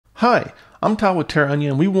Hi, I'm Todd with TerraOnion,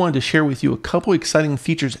 and we wanted to share with you a couple exciting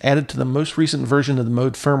features added to the most recent version of the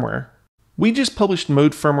Mode firmware. We just published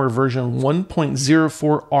Mode firmware version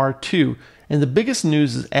 1.04R2, and the biggest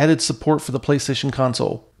news is added support for the PlayStation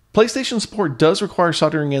console. PlayStation support does require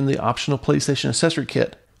soldering in the optional PlayStation accessory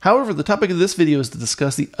kit. However, the topic of this video is to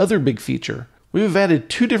discuss the other big feature. We have added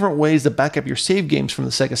two different ways to back up your save games from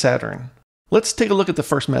the Sega Saturn. Let's take a look at the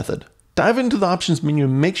first method. Dive into the options menu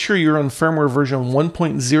and make sure you're on firmware version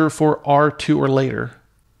 1.04R2 or later.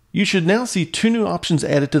 You should now see two new options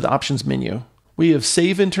added to the options menu. We have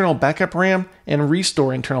Save Internal Backup RAM and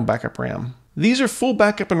Restore Internal Backup RAM. These are full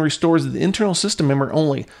backup and restores of the internal system memory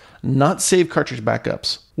only, not save cartridge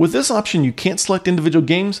backups. With this option, you can't select individual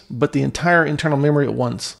games, but the entire internal memory at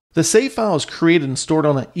once. The save file is created and stored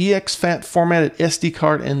on an exFAT formatted SD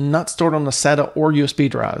card and not stored on the SATA or USB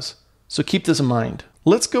drives. So keep this in mind.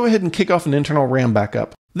 Let's go ahead and kick off an internal RAM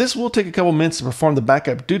backup. This will take a couple minutes to perform the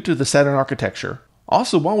backup due to the Saturn architecture.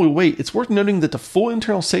 Also, while we wait, it's worth noting that the full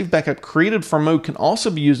internal save backup created for Mode can also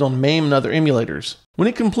be used on MAME and other emulators. When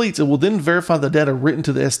it completes, it will then verify the data written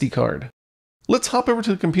to the SD card. Let's hop over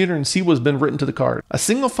to the computer and see what's been written to the card. A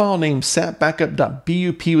single file named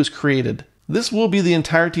satbackup.bup was created. This will be the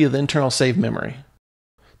entirety of the internal save memory.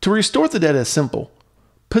 To restore the data is simple.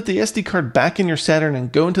 Put the SD card back in your Saturn and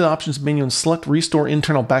go into the options menu and select Restore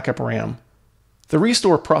Internal Backup RAM. The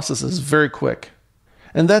restore process is very quick.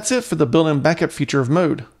 And that's it for the built-in backup feature of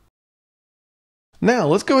Mode. Now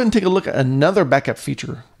let's go ahead and take a look at another backup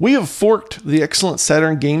feature. We have forked the excellent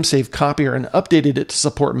Saturn Game Save Copier and updated it to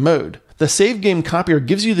support Mode. The Save Game Copier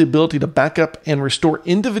gives you the ability to back up and restore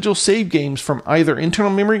individual save games from either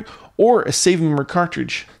internal memory or a save memory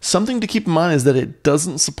cartridge. Something to keep in mind is that it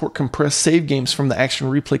doesn't support compressed save games from the Action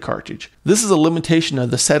Replay cartridge. This is a limitation of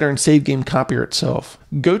the Saturn Save Game Copier itself.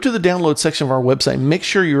 Go to the download section of our website and make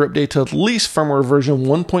sure you're updated to at least firmware version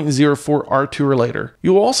 1.04R2 or later.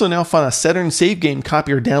 You will also now find a Saturn Save Game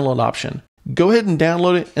Copier download option. Go ahead and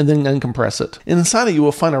download it and then uncompress it. Inside it, you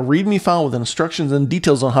will find a README file with instructions and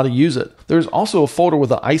details on how to use it. There's also a folder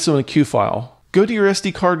with an ISO and a Q file. Go to your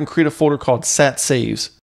SD card and create a folder called Sat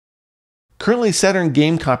Saves. Currently, Saturn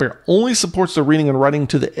Game Copier only supports the reading and writing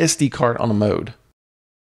to the SD card on a Mode.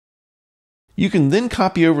 You can then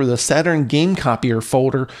copy over the Saturn Game Copier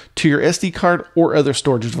folder to your SD card or other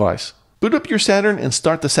storage device. Boot up your Saturn and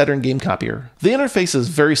start the Saturn Game Copier. The interface is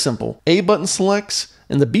very simple. A button selects,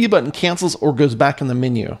 and the B button cancels or goes back in the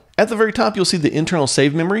menu. At the very top, you'll see the internal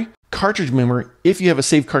save memory, cartridge memory if you have a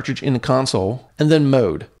save cartridge in the console, and then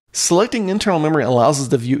Mode. Selecting internal memory allows us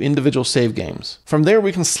to view individual save games. From there,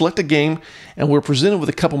 we can select a game, and we're presented with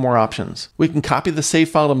a couple more options. We can copy the save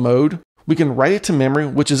file to Mode, we can write it to memory,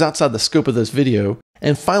 which is outside the scope of this video,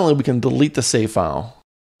 and finally, we can delete the save file.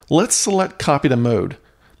 Let's select Copy to Mode.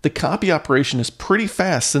 The copy operation is pretty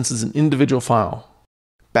fast since it's an individual file.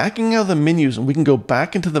 Backing out of the menus, and we can go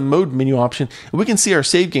back into the Mode menu option, and we can see our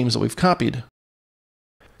save games that we've copied.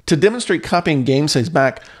 To demonstrate copying game saves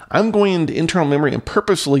back, I'm going into internal memory and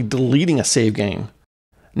purposefully deleting a save game.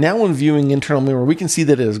 Now when viewing internal memory, we can see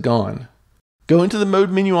that it is gone. Go into the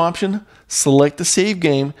Mode menu option, select the save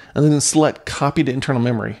game, and then select Copy to Internal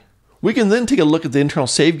Memory. We can then take a look at the internal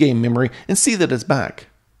save game memory and see that it's back.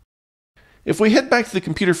 If we head back to the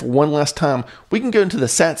computer for one last time, we can go into the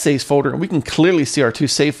Sat Saves folder and we can clearly see our two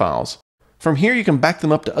save files. From here, you can back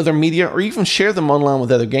them up to other media or even share them online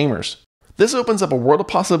with other gamers. This opens up a world of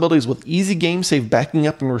possibilities with easy game save backing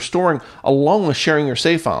up and restoring along with sharing your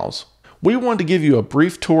save files. We wanted to give you a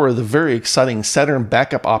brief tour of the very exciting Saturn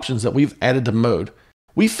backup options that we've added to Mode.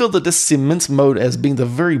 We feel that this cements Mode as being the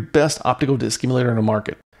very best optical disc emulator in the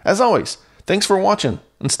market. As always, thanks for watching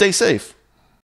and stay safe.